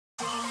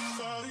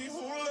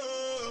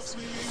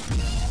How's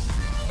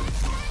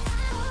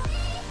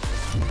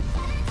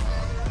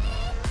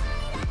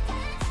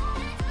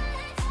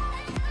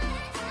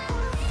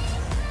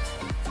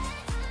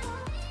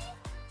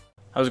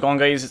it going,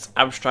 guys? It's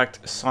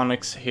Abstract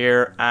Sonix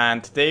here,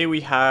 and today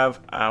we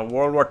have a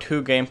World War II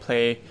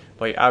gameplay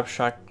by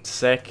Abstract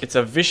Tzek. It's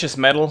a vicious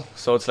metal,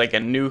 so it's like a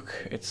nuke.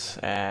 It's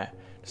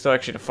still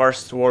actually the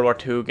first World War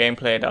II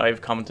gameplay that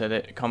I've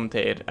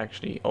commentated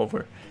actually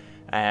over.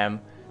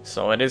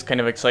 So it is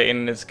kind of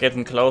exciting. It's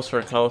getting closer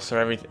and closer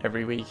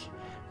every week.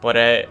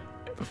 But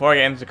before I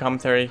get into the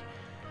commentary,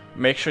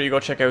 make sure you go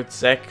check out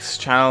Tzek's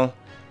channel.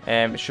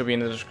 It should be in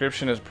the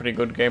description. It's pretty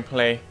good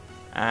gameplay.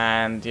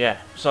 And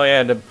yeah, so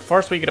yeah, the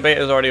first week of the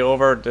beta is already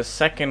over. The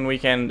second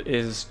weekend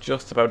is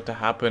just about to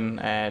happen.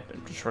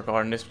 Just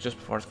recording this just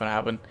before it's going to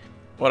happen.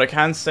 What I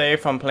can say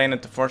from playing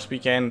it the first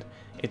weekend,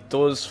 it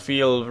does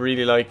feel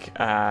really like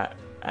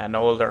an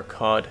older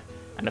COD,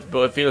 and it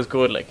feels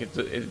good. Like it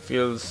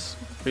feels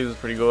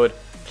pretty good,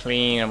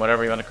 clean, and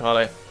whatever you want to call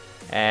it.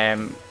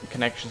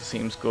 Connection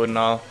seems good and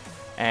all,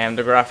 and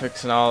the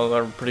graphics and all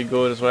are pretty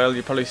good as well.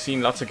 You've probably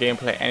seen lots of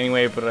gameplay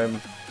anyway, but I'm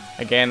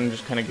again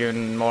just kind of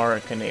giving more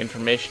kind of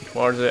information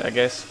towards it, I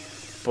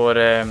guess. But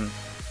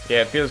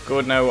yeah, it feels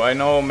good now. I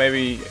know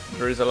maybe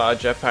there is a lot of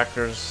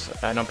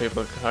jetpackers. I know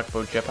people talk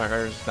about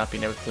jetpackers not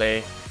being able to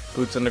play,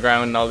 boots on the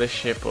ground and all this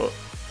shit, but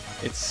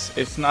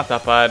it's not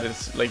that bad.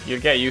 It's like you'll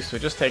get used to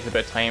it. Just takes a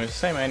bit of time. It's the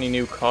same as any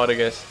new COD, I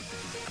guess.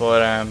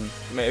 But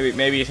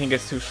maybe you think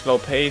it's too slow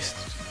paced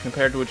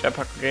compared to a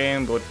jetpacker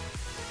game, but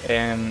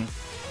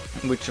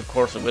which of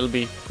course it will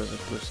be because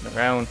it's boots on the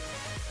ground.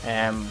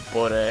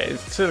 But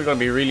it's still going to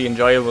be really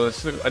enjoyable. I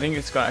think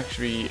it's going to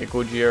actually be a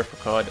good year for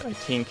COD.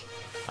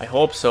 I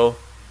hope so.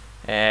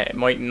 It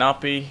might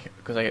not be,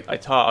 because I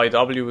thought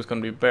IW was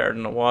going to be better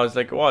than it was.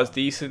 Like, it was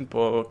decent,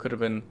 but it could have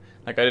been,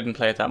 like, I didn't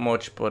play it that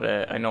much, but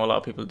I know a lot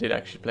of people did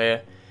actually play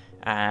it,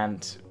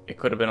 and it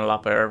could have been a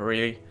lot better,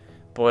 really.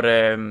 But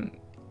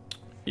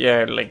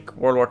yeah, like,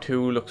 World War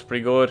II looks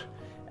pretty good.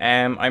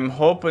 I'm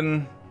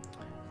hoping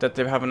that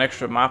they have an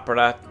extra map or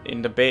that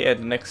in the beta,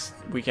 the next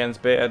weekend's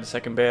beta, the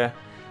second beta.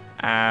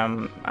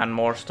 And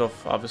more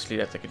stuff obviously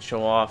that they can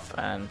show off,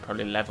 and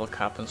probably level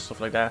cap and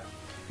stuff like that.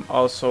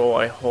 Also,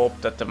 I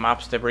hope that the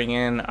maps they bring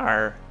in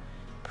are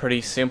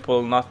pretty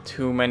simple, not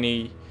too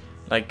many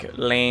like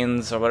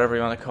lanes or whatever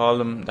you want to call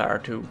them that are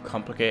too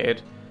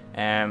complicated.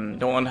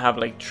 Don't want to have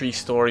like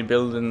 3-story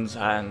buildings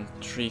and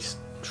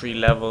three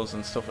levels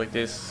and stuff like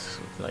this.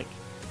 Like,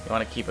 you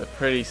want to keep it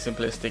pretty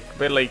simplistic, a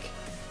bit like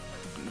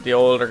the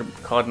older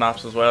COD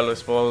maps as well, I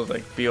suppose,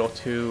 like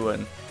BO2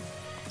 and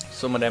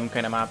some of them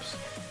kind of maps.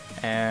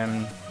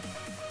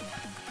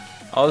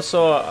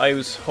 Also, I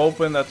was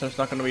hoping that there's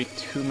not going to be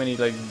too many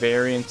like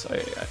variants.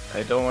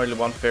 I don't really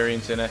want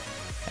variants in it.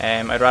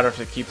 I'd rather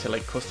to keep to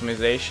like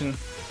customization.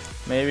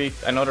 Maybe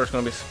I know there's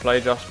going to be supply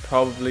drops,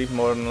 probably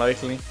more than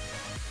likely.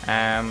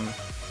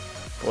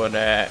 But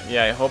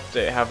yeah, I hope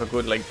they have a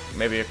good like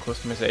maybe a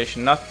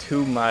customization, not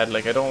too mad.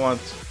 Like, I don't want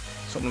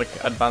something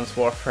like Advanced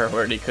Warfare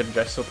where they could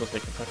dress up as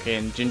like a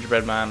fucking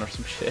gingerbread man or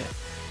some shit.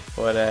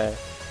 But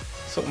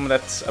something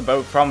that's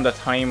about from the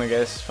time, I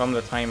guess, from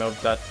the time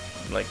of that,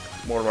 like,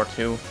 World War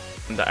II,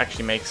 and that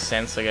actually makes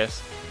sense, I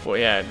guess. But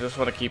yeah, I just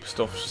want to keep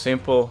stuff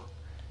simple,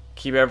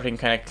 keep everything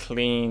kind of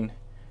clean,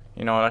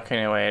 you know, that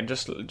kind of way.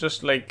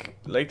 Just like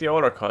the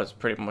older CODs,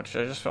 pretty much.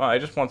 I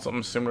just want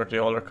something similar to the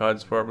older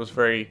CODs, where it was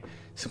very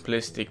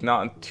simplistic,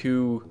 not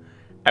too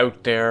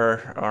out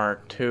there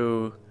or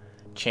too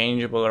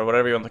changeable or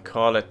whatever you want to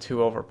call it,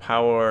 too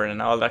overpowered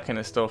and all that kind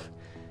of stuff.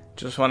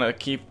 Just want to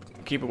keep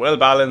it well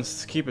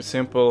balanced, keep it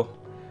simple.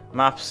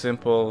 Map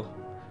simple,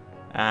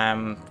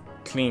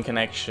 clean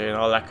connection,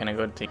 all that kind of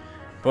good thing.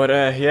 But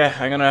yeah,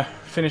 I'm gonna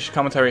finish the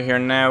commentary here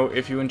now.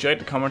 If you enjoyed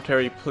the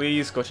commentary,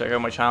 please go check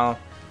out my channel.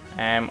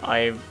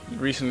 I've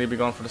recently been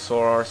going for the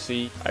SOAR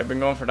RC. I've been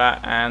going for that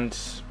and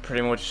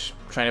pretty much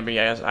trying to be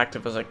as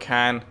active as I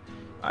can.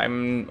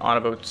 I'm on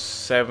about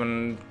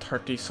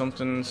 730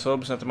 something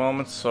subs at the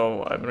moment,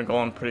 so I've been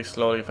going pretty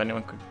slowly. If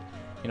anyone could,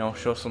 you know,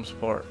 show some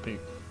support, it'd be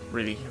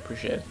really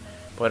appreciated.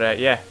 But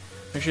yeah.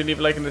 Make sure you leave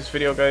a like in this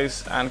video,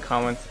 guys, and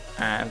comment,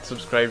 and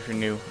subscribe if you're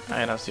new,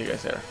 and I'll see you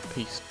guys later.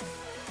 Peace.